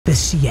The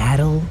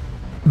Seattle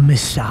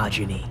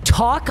misogyny.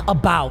 Talk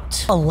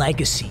about a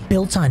legacy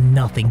built on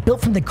nothing,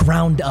 built from the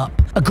ground up,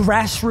 a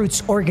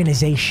grassroots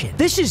organization.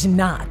 This is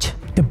not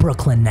the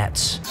Brooklyn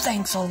Nets.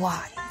 Thanks a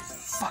lot, you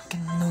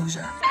fucking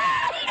loser.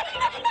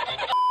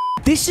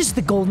 This is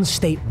the Golden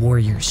State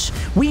Warriors.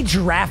 We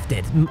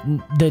drafted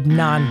the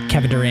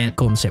non-Kevin Durant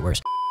Golden State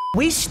Warriors.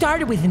 We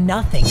started with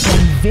nothing.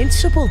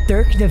 Invincible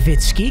Dirk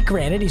Nowitzki.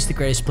 Granted, he's the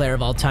greatest player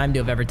of all time to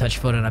have ever touched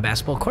foot on a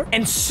basketball court.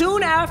 And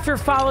soon after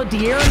followed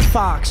De'Aaron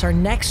Fox, our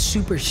next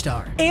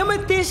superstar.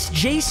 Amethyst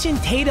Jason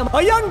Tatum,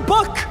 a young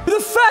buck with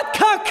a fat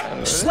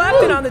cock,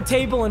 slapped it on the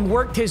table and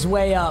worked his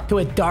way up to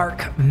a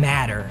dark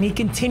matter. And he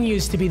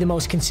continues to be the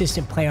most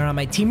consistent player on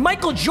my team.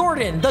 Michael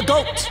Jordan, the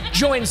GOAT,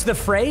 joins the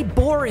fray.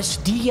 Boris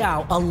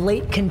Diaw, a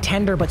late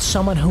contender, but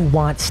someone who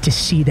wants to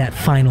see that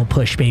final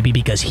push, baby,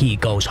 because he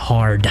goes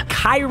hard.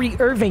 Kyrie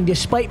Irving,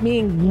 despite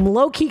being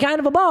low-key kind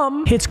of a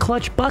bum, hits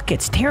clutch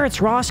buckets. Terrence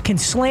Ross can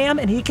slam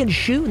and he can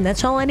shoot, and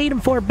that's all I need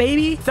him for,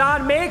 baby.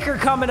 Thon Maker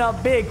coming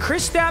up big.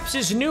 Kristaps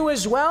is new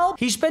as well.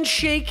 He's been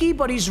shaky,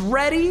 but he's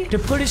ready to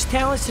put his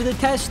talents to the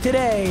test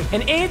today.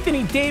 And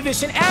Anthony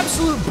Davis, an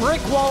absolute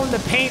brick wall in the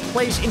paint,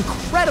 plays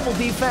incredible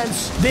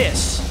defense.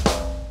 This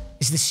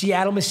is the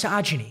Seattle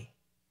misogyny.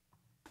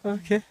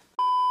 Okay.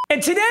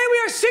 And today we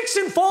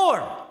are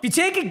 6-4. If you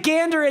take a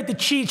gander at the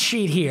cheat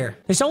sheet here,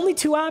 there's only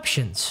two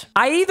options.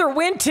 I either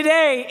win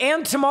today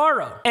and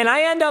tomorrow, and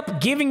I end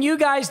up giving you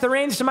guys the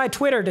reins to my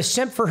Twitter to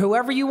simp for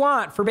whoever you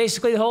want for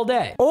basically the whole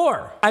day.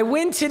 Or I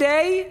win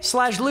today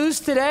 /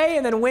 lose today,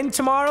 and then win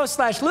tomorrow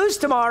 / lose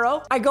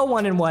tomorrow. I go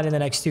 1-1 in the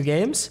next two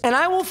games, and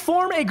I will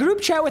form a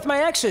group chat with my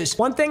exes.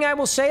 One thing I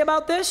will say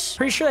about this,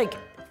 pretty sure like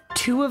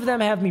 2 of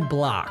them have me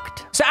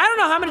blocked. So I don't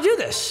know how I'm gonna do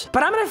this,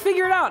 but I'm gonna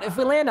figure it out if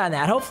we land on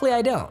that. Hopefully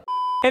I don't.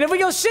 And if we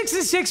go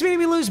 6-6, meaning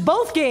we lose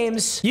both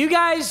games, you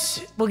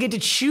guys will get to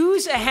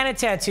choose a henna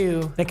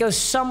tattoo that goes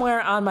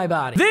somewhere on my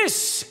body.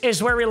 This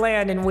is where we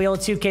land in Wheel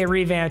 2K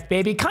Revamped,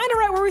 baby. Kind of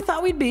right where we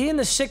thought we'd be in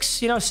the 6,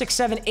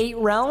 7, 8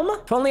 realm.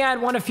 If only I had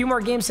won a few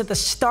more games at the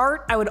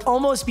start, I would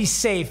almost be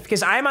safe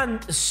because I'm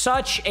on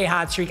such a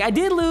hot streak. I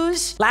did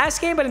lose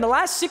last game, but in the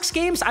last 6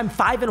 games, I'm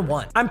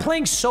 5-1. I'm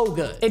playing so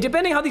good. And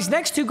depending how these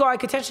next 2 go, I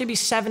could potentially be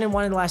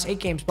 7-1 in the last 8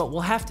 games, but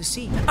we'll have to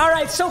see. All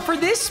right, so for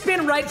this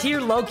spin right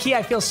here, low-key,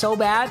 I feel so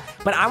bad.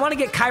 But I want to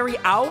get Kyrie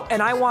out,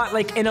 and I want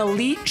like an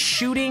elite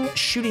shooting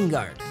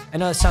guard. I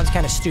know that sounds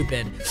kind of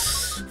stupid.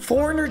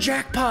 Foreigner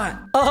jackpot.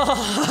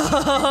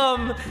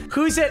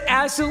 Who's that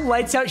absolute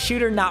lights out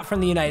shooter not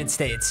from the United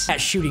States at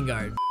shooting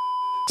guard?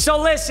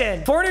 So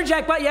listen, foreigner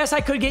jackpot, yes,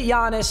 I could get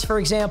Giannis, for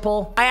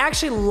example. I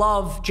actually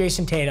love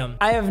Jason Tatum.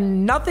 I have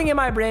nothing in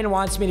my brain that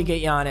wants me to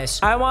get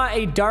Giannis. I want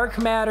a dark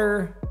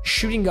matter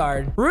shooting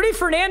guard. Rudy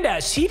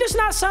Fernandez, he does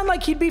not sound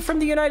like he'd be from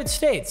the United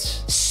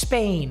States.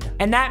 Spain.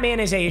 And that man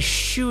is a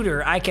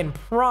shooter, I can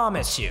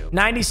promise you.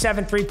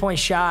 97 3-point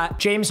shot.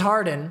 James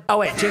Harden. Oh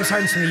wait, James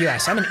Harden's from the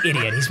US. I'm an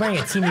idiot. He's wearing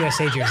a Team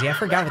USA jersey. I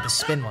forgot what the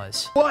spin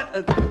was. What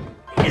an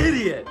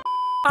idiot.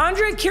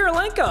 Andrei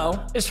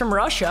Kirilenko is from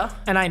Russia,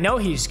 and I know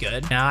he's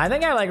good. Now, I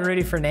think I like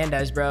Rudy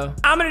Fernandez, bro.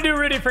 I'm gonna do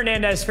Rudy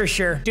Fernandez for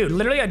sure. Dude,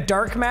 literally a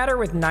dark matter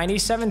with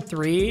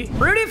 97-3.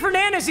 Rudy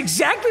Fernandez,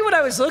 exactly what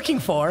I was looking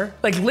for.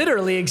 Like,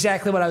 literally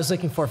exactly what I was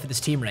looking for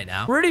this team right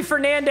now. Rudy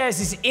Fernandez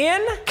is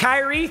in.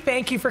 Kyrie,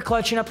 thank you for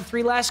clutching up the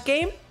 3 last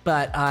game,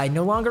 but I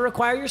no longer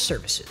require your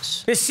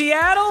services. The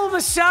Seattle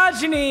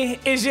misogyny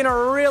is in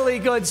a really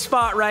good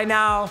spot right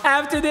now.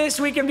 After this,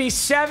 we can be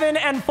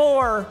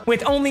 7-4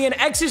 with only an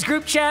exes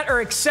group chat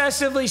or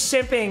excessively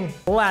simping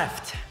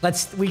left.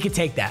 We could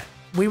take that.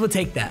 We will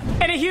take that.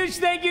 And a huge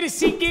thank you to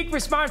SeatGeek for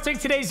sponsoring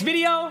today's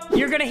video.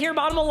 You're gonna hear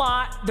about them a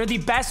lot. They're the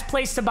best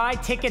place to buy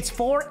tickets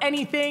for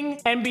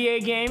anything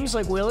NBA games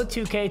like Wheel of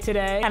 2K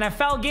today,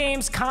 NFL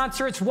games,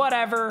 concerts,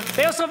 whatever.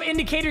 They also have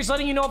indicators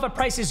letting you know if a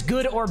price is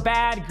good or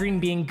bad, green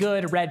being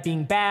good, red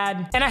being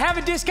bad. And I have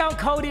a discount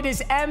code, it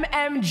is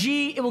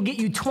MMG. It will get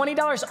you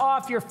 $20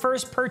 off your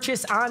first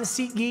purchase on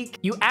SeatGeek.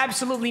 You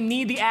absolutely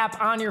need the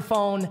app on your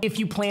phone if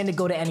you plan to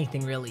go to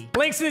anything, really.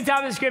 Links in the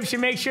top of the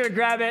description, make sure to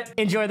grab it.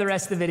 Enjoy the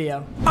rest of the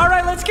video. All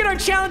right, let's get our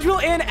challenge wheel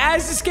in.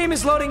 As this game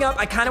is loading up,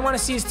 I kind of want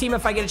to see his team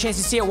if I get a chance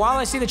to see it while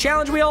I see the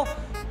challenge wheel.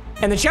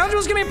 And the challenge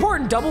wheel is going to be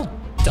important.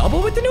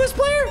 Double with the newest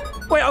player?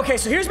 Wait, okay,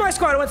 so here's my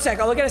squad. One sec.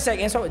 I'll look at it in a sec.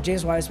 And start with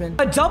James Wiseman.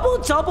 A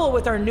double-double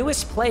with our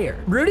newest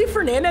player. Rudy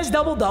Fernandez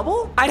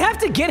double-double? I'd have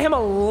to get him a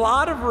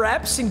lot of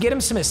reps and get him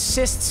some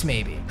assists,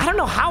 maybe. I don't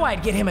know how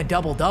I'd get him a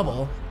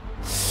double-double.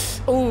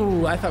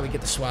 Ooh, I thought we'd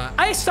get the swat.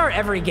 I start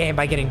every game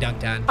by getting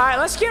dunked on. All right,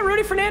 let's get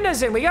Rudy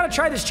Fernandez in. We got to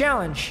try this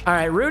challenge. All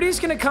right, Rudy's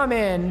going to come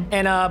in,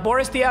 and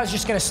Boris Diaw is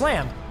just going to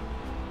slam.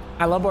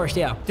 I love Boris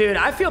Diaw. Dude,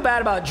 I feel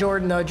bad about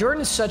Jordan, though.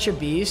 Jordan's such a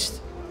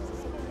beast.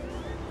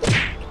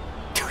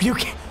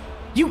 Dude,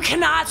 you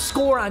cannot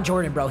score on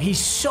Jordan, bro. He's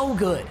so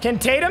good. Can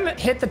Tatum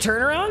hit the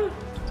turnaround?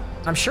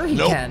 I'm sure he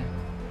can.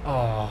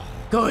 Oh,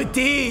 good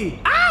D.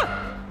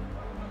 Ah!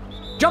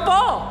 Jump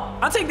ball.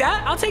 I'll take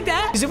that. I'll take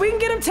that. Because if we can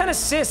get him 10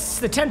 assists,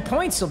 the 10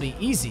 points will be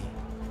easy.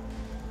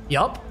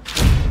 Yup.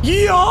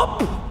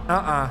 Yup.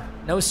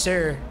 No,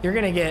 sir. You're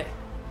going to get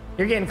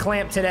You're getting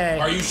clamped today.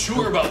 Are you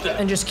sure about that?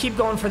 And just keep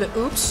going for the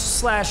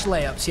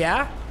oops/layups,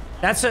 yeah?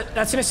 That's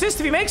an assist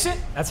if he makes it.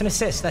 That's an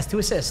assist. That's 2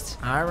 assists.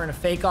 All right, we're gonna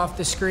fake off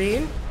the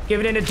screen. Give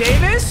it into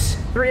Davis.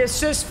 3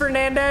 assists for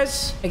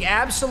Fernandez. Like,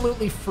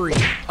 absolutely free.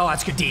 Oh,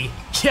 that's good D.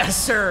 Yes,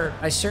 sir.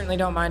 I certainly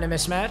don't mind a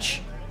mismatch.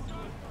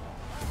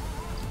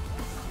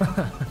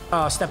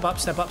 Oh, step up,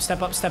 step up,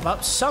 step up, step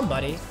up.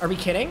 Somebody. Are we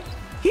kidding?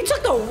 He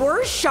took the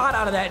worst shot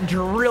out of that and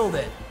drilled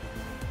it.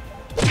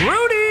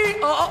 Rudy!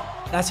 Oh,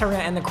 that's how we're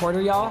gonna end the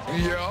quarter, y'all?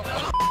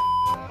 Yeah.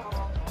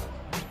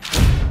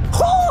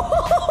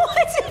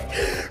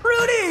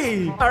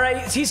 Rudy! All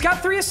right, he's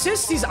got 3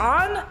 assists. He's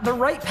on the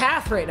right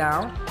path right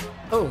now.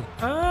 Oh,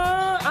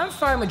 I'm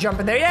fine with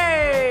jumping there.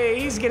 Yay!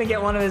 He's gonna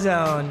get one of his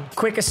own.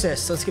 Quick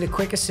assist. Let's get a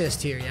quick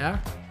assist here, yeah?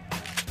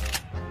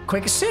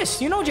 Quick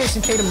assist. You know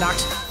Jason Tatum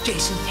knocks.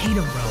 Jason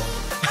Tatum, bro.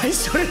 I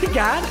swear to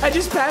God, I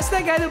just passed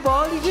that guy the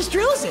ball and he just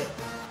drills it.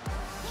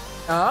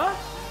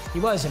 He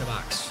was in a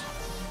box.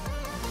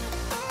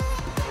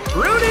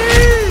 Rudy!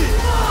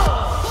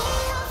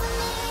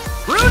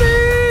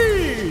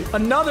 Rudy!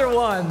 Another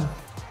one.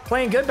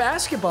 Playing good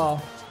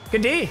basketball.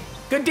 Good D.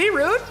 Good D,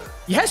 Rude.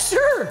 Yes,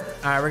 sir.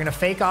 All right, we're going to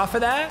fake off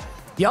of that.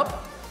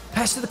 Yup.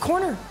 Pass to the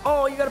corner.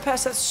 Oh, you got to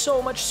pass that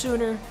so much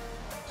sooner.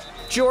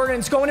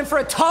 Jordan's going in for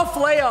a tough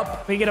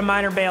layup. We get a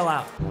minor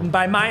bailout. And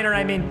by minor,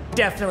 I mean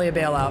definitely a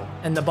bailout.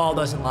 And the ball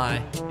doesn't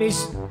lie.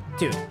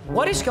 Dude,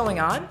 what is going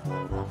on?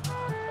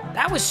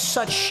 That was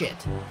such shit.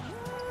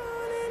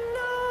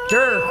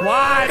 Dirk,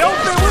 wide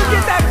open. We'll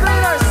get that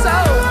green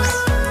ourselves.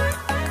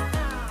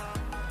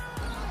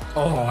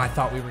 Oh, I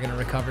thought we were going to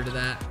recover to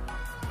that.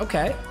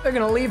 Okay. They're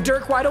going to leave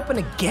Dirk wide open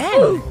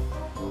again.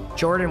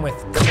 Jordan with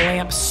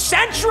clamp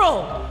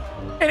central.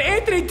 And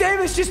Anthony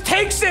Davis just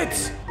takes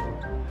it.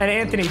 And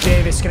Anthony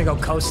Davis is going to go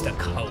coast to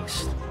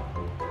coast.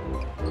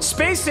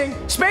 Spacing.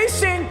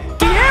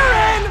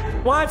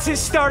 De'Aaron wants his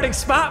starting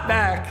spot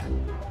back.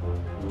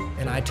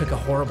 And I took a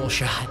horrible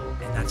shot.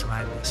 And that's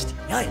why I missed.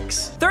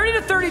 Yikes.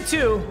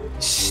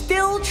 30-32.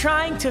 Still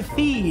trying to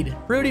feed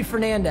Rudy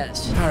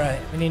Fernandez. All right.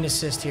 We need an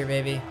assist here,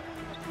 baby.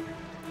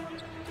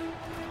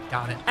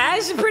 Got it.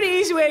 That's a pretty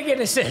easy way to get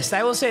an assist.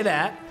 I will say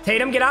that.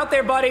 Tatum, get out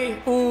there,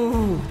 buddy.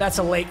 Ooh, that's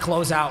a late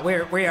closeout.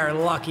 We are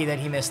lucky that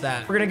he missed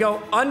that. We're going to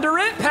go under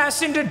it,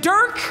 pass into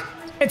Dirk,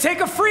 and take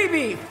a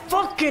freebie.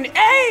 Fucking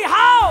A,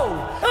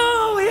 how?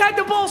 Oh, he had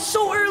the ball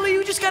so early.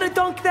 You just got to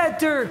dunk that,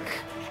 Dirk.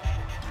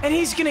 And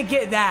he's going to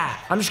get that.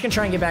 I'm just going to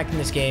try and get back in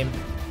this game.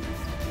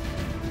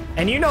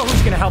 And you know who's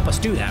going to help us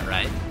do that,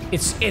 right?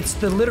 It's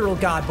the literal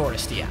god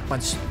Boris Diaw.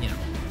 Once, you know,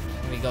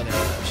 we go there.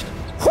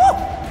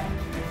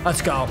 Whew!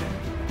 Let's go.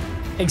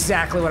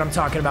 Exactly what I'm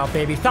talking about,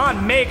 baby.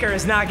 Thon Maker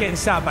is not getting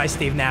stopped by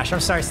Steve Nash.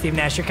 I'm sorry, Steve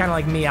Nash. You're kind of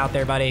like me out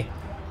there, buddy.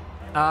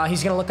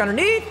 He's going to look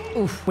underneath.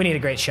 Oof, we need a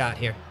great shot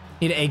here.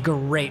 Need a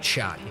great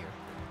shot here.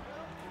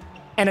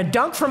 And a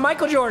dunk from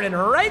Michael Jordan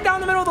right down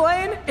the middle of the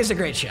lane is a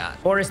great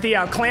shot. Boris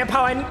Diaw, clamp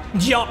how I...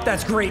 Yup,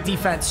 that's great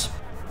defense.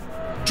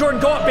 Jordan,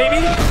 go up,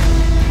 baby.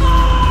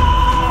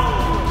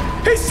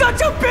 Oh! He's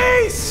such a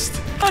beast!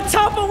 On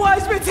top of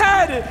Wiseman's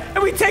head.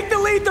 And we take the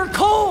lead. They're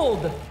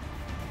cold.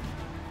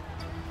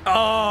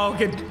 Oh,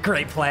 good,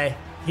 great play.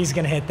 He's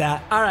gonna hit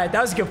that. All right,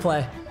 that was a good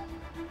play.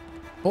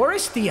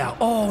 Boris Diaw.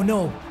 Oh,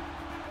 no.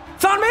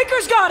 Thon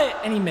Maker's got it.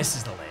 And he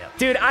misses the layup.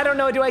 Dude, I don't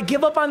know. Do I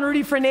give up on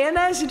Rudy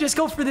Fernandez and just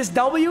go for this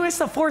W? It's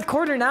the 4th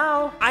quarter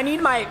now. I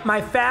need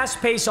my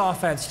fast-paced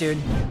offense, dude.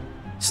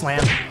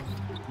 Slam.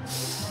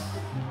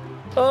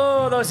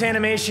 Oh, those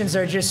animations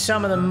are just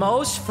some of the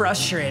most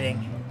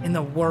frustrating in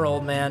the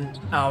world, man.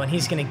 Oh, and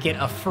he's gonna get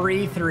a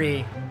free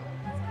 3.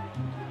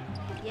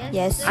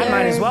 Yes, sir. I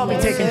might as well be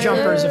taking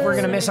jumpers if we're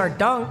going to miss our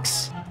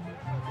dunks.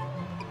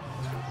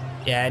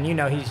 Yeah, and you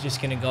know he's just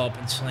going to go up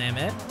and slam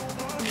it.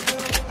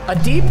 A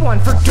deep one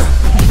for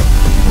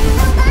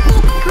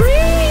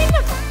Green!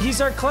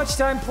 He's our clutch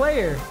time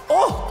player.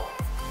 Oh,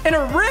 and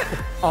a rip.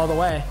 All the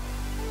way.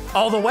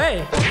 All the way.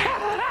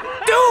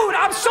 Dude,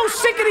 I'm so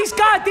sick of these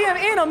goddamn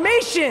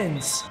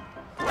animations.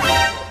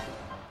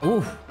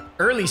 Ooh,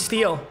 early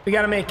steal. We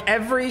got to make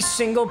every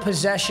single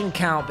possession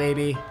count,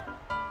 baby.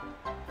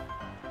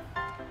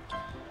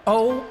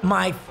 Oh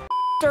my,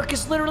 Dirk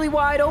is literally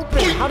wide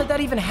open. How did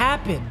that even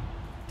happen?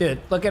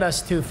 Dude, look at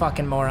us two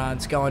fucking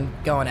morons going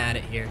at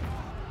it here.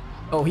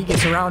 Oh, he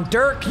gets around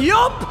Dirk.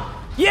 Yup!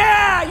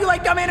 Yeah! You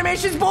like dumb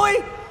animations, boy?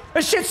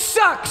 That shit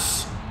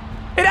sucks.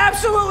 It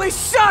absolutely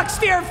sucks,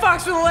 De'Aaron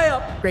Fox with a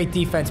layup. Great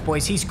defense,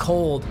 boys. He's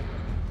cold.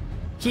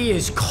 He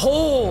is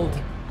cold.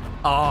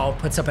 Oh,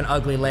 puts up an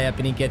ugly layup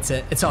and he gets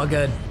it. It's all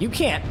good. You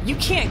can't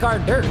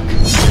guard Dirk.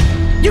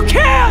 You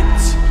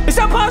can't! Is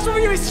that possible for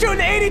you? He's shooting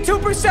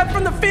 82%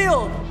 from the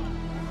field.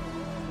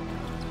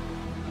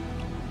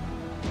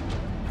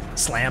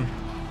 Slam.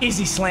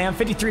 Easy slam,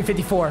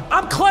 53-54.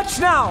 I'm clutch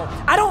now.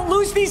 I don't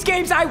lose these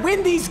games, I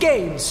win these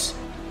games.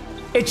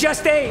 It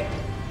just ain't.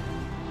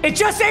 It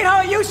just ain't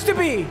how it used to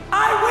be.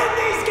 I win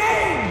these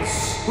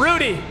games.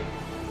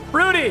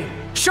 Rudy,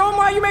 show him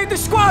why you made the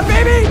squad,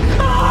 baby.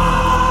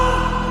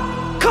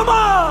 Oh! Come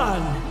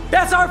on.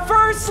 That's our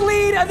first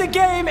lead of the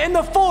game in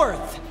the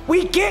fourth.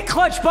 We get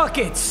clutch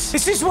buckets.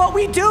 This is what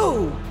we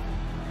do.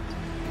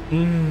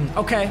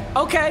 Okay.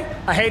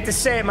 I hate to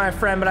say it, my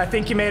friend, but I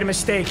think you made a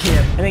mistake here.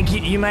 I think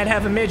you might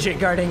have a midget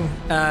guarding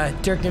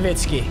Dirk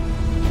Nowitzki.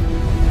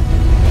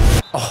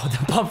 Oh, the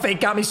pump fake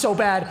got me so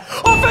bad.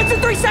 Offense in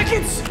 3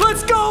 seconds.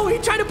 Let's go. He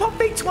tried to pump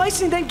fake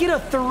twice and then get a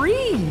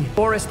 3.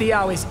 Boris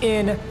Diaw is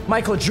in.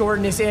 Michael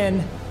Jordan is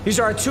in. These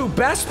are our 2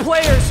 best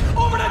players.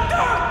 Over to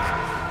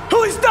Dirk,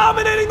 who is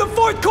dominating the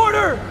fourth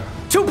quarter.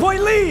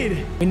 2-point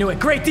lead. We knew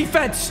it. Great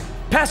defense.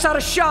 Pass out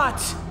a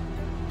shot.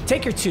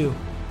 Take your 2.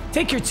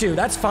 Take your 2.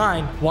 That's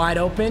fine. Wide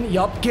open.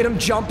 Yup. Get him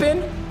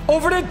jumping.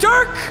 Over to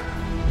Dirk.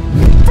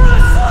 For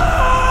the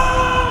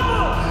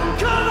slam.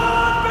 Come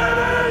on,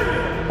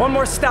 baby. One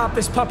more stop.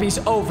 This puppy's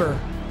over.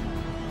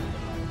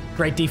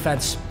 Great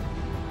defense.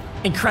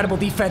 Incredible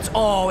defense.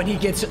 Oh, and he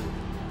gets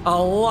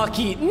a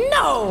lucky.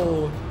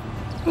 No.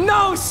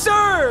 No,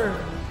 sir.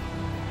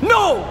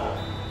 No.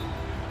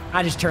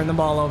 I just turned the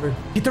ball over.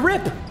 Get the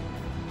rip.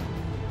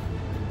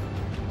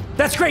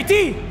 That's great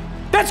D.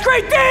 That's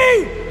great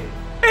D.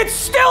 It's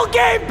still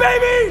game,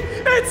 baby.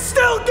 It's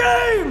still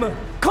game.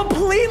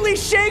 Completely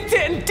shaked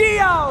it, and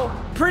Diaw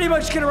pretty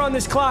much gonna run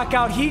this clock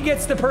out. He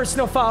gets the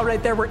personal foul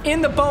right there. We're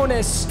in the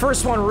bonus.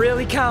 First one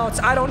really counts.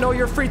 I don't know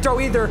your free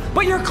throw either,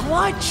 but you're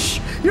clutch.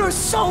 You're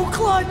so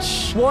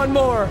clutch. One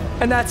more,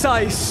 and that's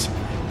ice.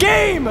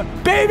 Game,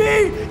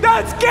 baby.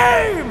 That's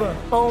game.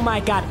 Oh my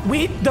God.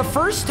 The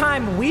first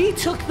time we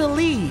took the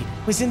lead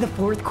was in the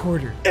fourth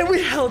quarter, and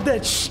we held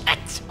that shit.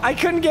 I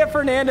couldn't get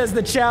Fernandez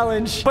the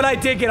challenge, but I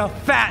did get a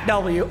fat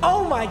W.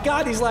 Oh my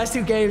God, these last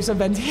 2 games have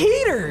been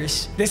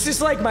heaters. This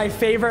is like my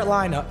favorite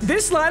lineup.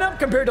 This lineup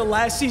compared to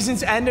last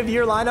season's end of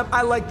year lineup,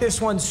 I like this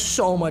one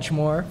so much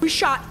more. We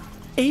shot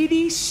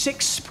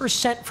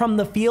 86% from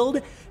the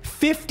field,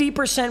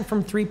 50%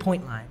 from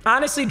 3-point line.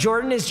 Honestly,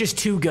 Jordan is just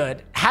too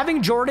good.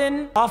 Having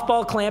Jordan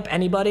off-ball clamp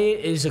anybody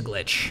is a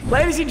glitch.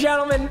 Ladies and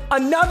gentlemen,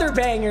 another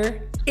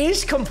banger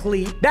is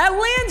complete. That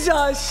lands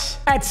us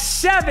at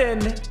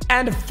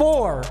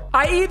 7-4.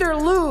 I either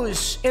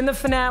lose in the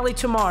finale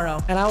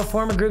tomorrow, and I will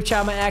form a group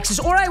chat with my exes,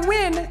 or I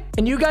win,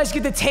 and you guys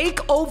get to take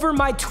over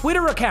my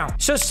Twitter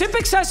account. So sip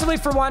excessively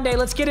for one day.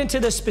 Let's get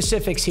into the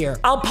specifics here.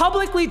 I'll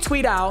publicly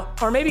tweet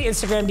out, or maybe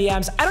Instagram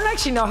DMs. I don't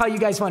actually know how you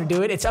guys want to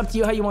do it. It's up to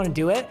you how you want to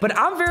do it. But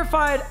I'm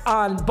verified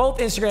on both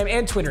Instagram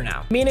and Twitter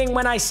now. Meaning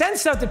when I send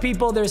stuff to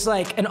people, there's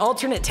like an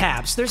alternate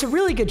tab. So there's a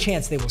really good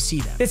chance they will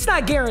see them. It's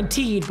not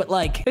guaranteed, but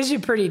like, there's a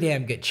pretty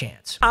damn good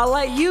chance. I'll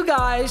let you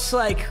guys,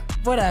 like,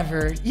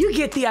 whatever. You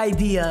get the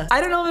idea. I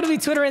don't know if it'll be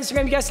Twitter,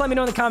 Instagram. You guys let me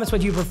know in the comments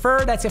what you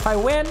prefer. That's if I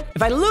win.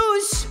 If I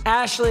lose,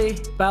 Ashley,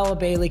 Bella,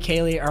 Bailey,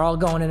 Kaylee are all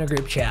going in a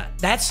group chat.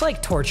 That's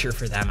like torture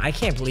for them. I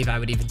can't believe I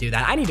would even do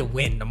that. I need to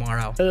win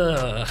tomorrow.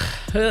 Ugh.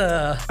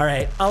 All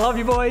right. I love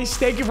you, boys.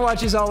 Thank you for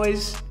watching as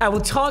always. I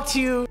will talk to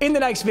you in the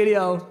next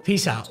video.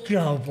 Peace out.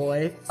 Oh,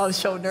 boy. I'm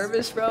so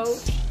nervous, bro.